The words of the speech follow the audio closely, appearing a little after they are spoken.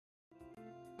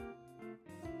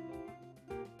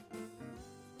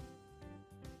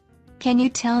Can you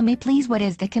tell me please what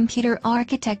is the computer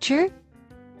architecture?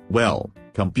 Well,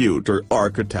 computer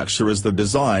architecture is the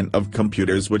design of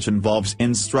computers which involves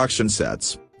instruction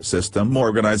sets, system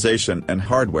organization and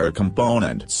hardware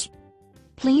components.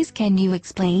 Please can you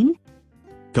explain?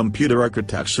 Computer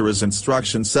architecture is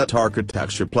instruction set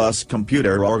architecture plus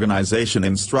computer organization.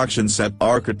 Instruction set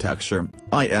architecture,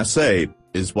 ISA,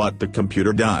 is what the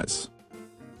computer does.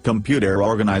 Computer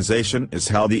organization is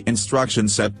how the instruction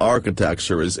set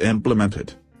architecture is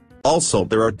implemented. Also,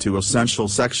 there are two essential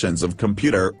sections of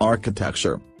computer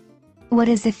architecture. What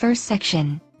is the first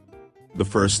section? The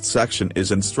first section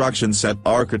is instruction set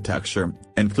architecture,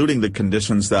 including the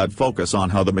conditions that focus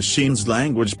on how the machine's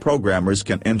language programmers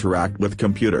can interact with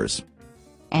computers.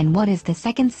 And what is the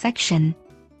second section?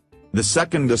 The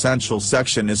second essential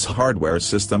section is hardware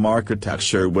system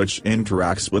architecture, which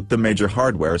interacts with the major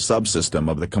hardware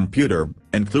subsystem of the computer,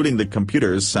 including the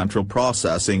computer's central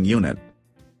processing unit.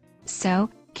 So,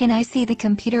 can I see the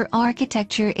computer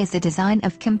architecture is the design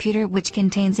of computer which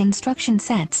contains instruction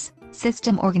sets,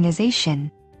 system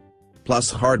organization, plus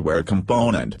hardware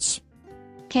components.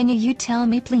 Can you tell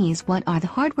me please what are the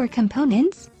hardware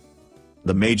components?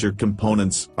 The major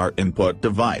components are input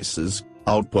devices,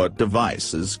 output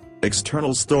devices,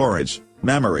 external storage,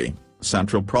 memory,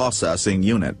 central processing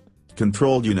unit,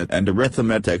 control unit and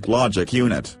arithmetic logic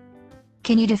unit.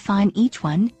 Can you define each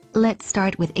one? Let's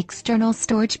start with external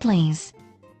storage please.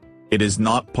 It is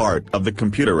not part of the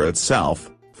computer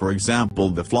itself, for example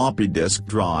the floppy disk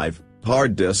drive,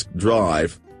 hard disk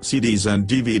drive, CDs and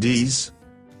DVDs.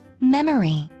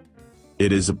 Memory.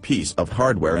 It is a piece of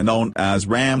hardware known as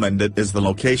RAM, and it is the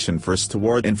location for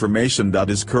stored information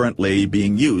that is currently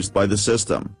being used by the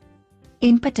system.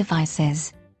 Input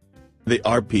devices. They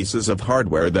are pieces of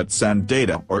hardware that send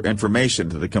data or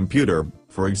information to the computer,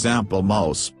 for example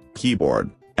mouse, keyboard,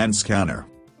 and scanner.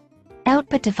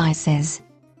 Output devices.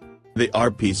 They are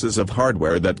pieces of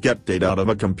hardware that get data out of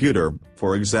a computer,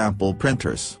 for example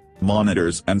printers,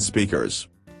 monitors and speakers.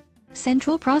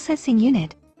 Central processing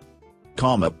unit.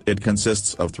 It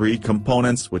consists of three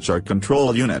components, which are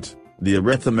control unit, the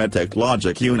arithmetic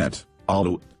logic unit,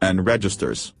 ALU, and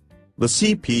registers. The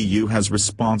CPU has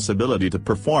responsibility to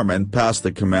perform and pass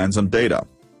the commands and data.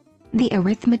 The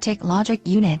arithmetic logic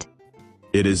unit.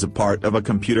 It is a part of a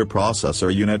computer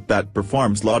processor unit that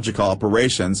performs logic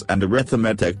operations and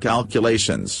arithmetic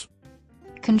calculations.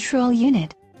 Control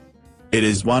unit. It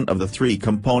is one of the three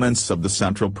components of the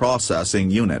central processing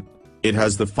unit. It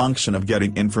has the function of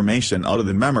getting information out of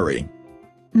the memory.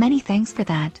 Many thanks for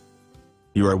that.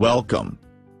 You are welcome.